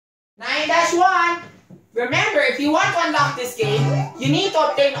9-1. Remember, if you want to unlock this game, you need to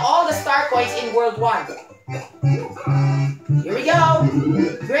obtain all the star coins in World 1. Here we go.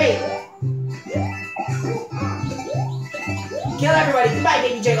 Great. Kill everybody. Goodbye,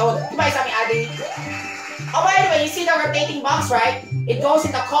 Baby Jake. Oh, goodbye, Sammy Adi. Oh, by the way, you see the rotating box, right? It goes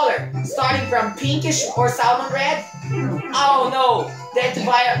in the color, starting from pinkish or salmon red. Oh no! Then to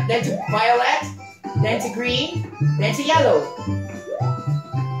violet, then to green, then to yellow.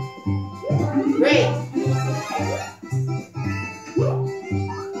 Great.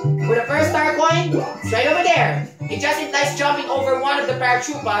 For the first star coin, it's right over there. It just implies jumping over one of the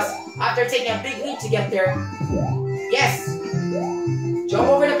paratroopas after taking a big leap to get there. Yes. Jump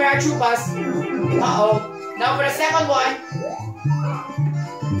over the paratroopas. Uh-oh. Now for the second one,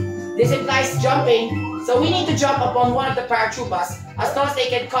 this implies jumping. So we need to jump upon one of the paratroopas as long as they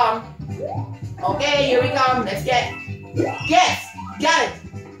can come. Okay, here we come. Let's get. Yes! Got it!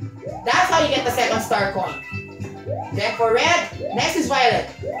 That's how you get the second star coin. Then for red, next is violet.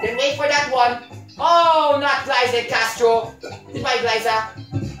 Then wait for that one. Oh, not Glyza Castro. Goodbye, Glyza.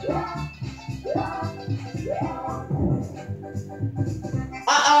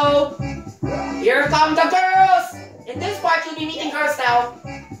 Uh-oh. Here come the girls. In this part, you'll be meeting girls now.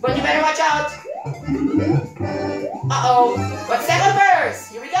 But you better watch out. Uh-oh. But second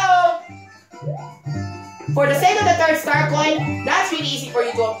first. Here we go. For the second and third star coin, that's really easy for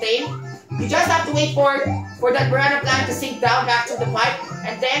you to obtain. You just have to wait for that banana plant to sink down back to the pipe,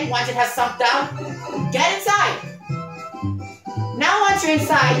 and then once it has sunk down, get inside. Now once you're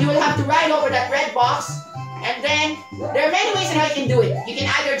inside, you will have to ride over that red box, and then there are many ways in how you can do it. You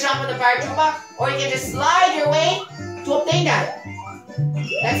can either jump on the paratroopa, or you can just slide your way to obtain that.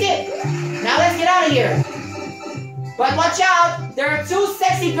 That's it. Now let's get out of here. But watch out, there are two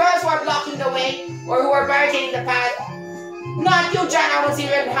sexy girls who are blocking the way, or who are barricading the path. Not you, John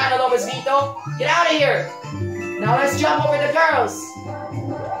Almonsillo and Hannah Lopez Vito. Get out of here. Now let's jump over the girls.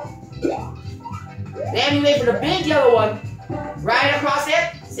 Then we wait for the big yellow one. Ride across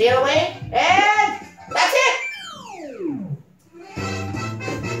it, sail away, and that's it.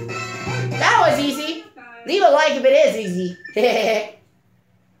 That was easy. Leave a like if it is easy.